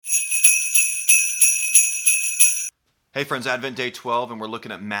Hey friends, Advent Day 12, and we're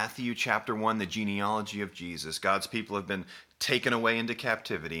looking at Matthew chapter 1, the genealogy of Jesus. God's people have been taken away into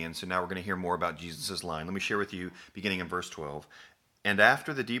captivity, and so now we're going to hear more about Jesus' line. Let me share with you, beginning in verse 12. And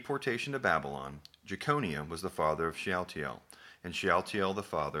after the deportation to Babylon, Jeconiah was the father of Shealtiel, and Shealtiel the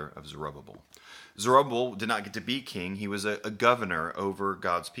father of Zerubbabel. Zerubbabel did not get to be king. He was a governor over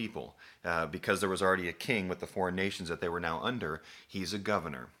God's people. Because there was already a king with the foreign nations that they were now under, he's a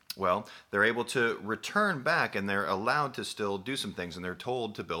governor. Well, they're able to return back and they're allowed to still do some things, and they're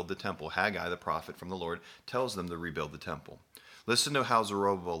told to build the temple. Haggai, the prophet from the Lord, tells them to rebuild the temple. Listen to how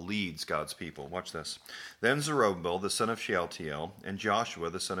Zerubbabel leads God's people. Watch this. Then Zerubbabel, the son of Shealtiel, and Joshua,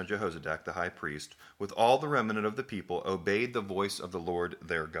 the son of Jehozadak, the high priest, with all the remnant of the people, obeyed the voice of the Lord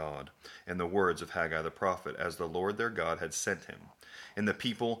their God, and the words of Haggai the prophet, as the Lord their God had sent him. And the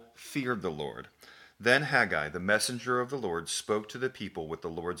people feared the Lord. Then Haggai, the messenger of the Lord, spoke to the people with the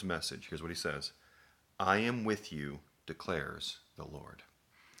Lord's message. Here's what he says: I am with you, declares the Lord.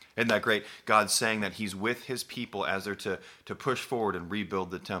 Isn't that great? God's saying that he's with his people as they're to push forward and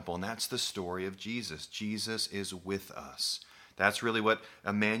rebuild the temple. And that's the story of Jesus. Jesus is with us. That's really what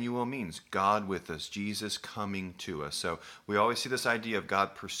Emmanuel means. God with us, Jesus coming to us. So we always see this idea of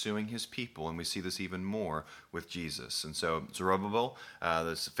God pursuing his people, and we see this even more with Jesus. And so Zerubbabel,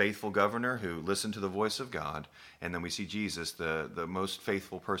 this faithful governor who listened to the voice of God, and then we see Jesus, the most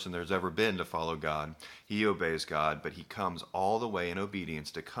faithful person there's ever been to follow God. He obeys God, but he comes all the way in obedience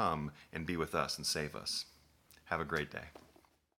to come and be with us and save us. Have a great day.